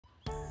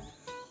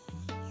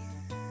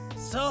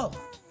So,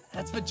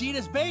 that's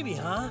Vegeta's baby,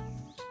 huh?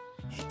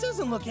 It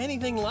doesn't look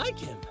anything like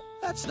him.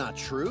 That's not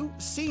true.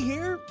 See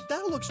here?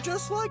 That looks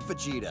just like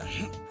Vegeta.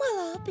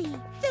 Well, Obi,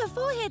 their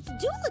foreheads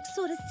do look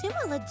sort of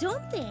similar,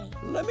 don't they?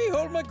 Let me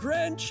hold my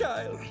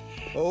grandchild.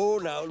 Oh,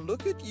 now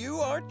look at you.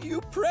 Aren't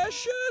you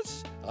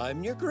precious?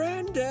 I'm your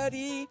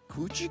granddaddy.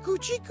 Coochie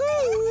coochie coo.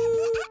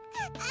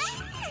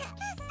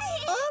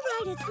 All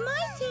right, it's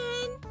my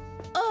turn.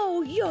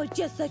 Oh, you're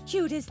just the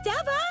cutest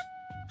ever.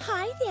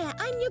 Hi there,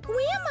 I'm your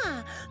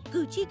grandma.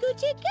 Gucci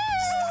Gucci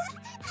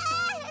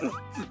Goo.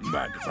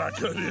 Mind if I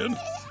cut in?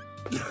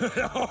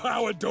 Oh,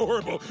 how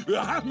adorable.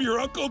 I'm your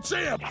Uncle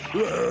Champ.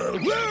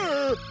 What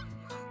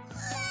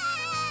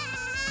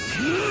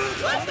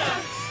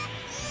the?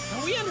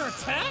 Are we under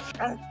attack?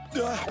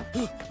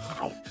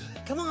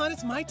 Come on,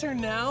 it's my turn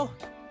now.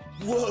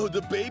 Whoa,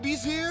 the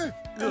baby's here?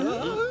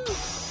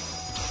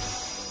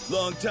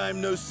 Long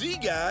time no see,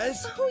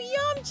 guys.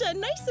 Oh, Yamcha,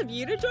 nice of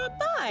you to drop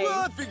by.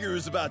 Well, I figure it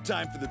was about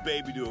time for the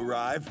baby to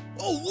arrive.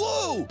 Oh,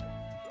 whoa!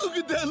 Look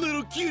at that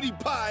little cutie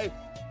pie.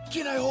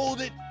 Can I hold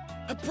it?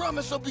 I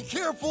promise I'll be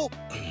careful.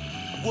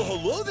 Well,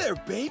 hello there,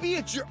 baby.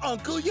 It's your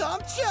Uncle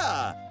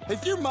Yamcha.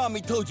 Has your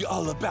mommy told you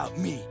all about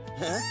me?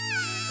 Huh?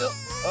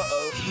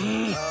 Whoa.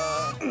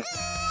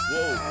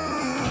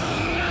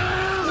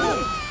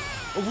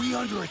 Whoa. Are we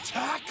under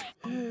attack?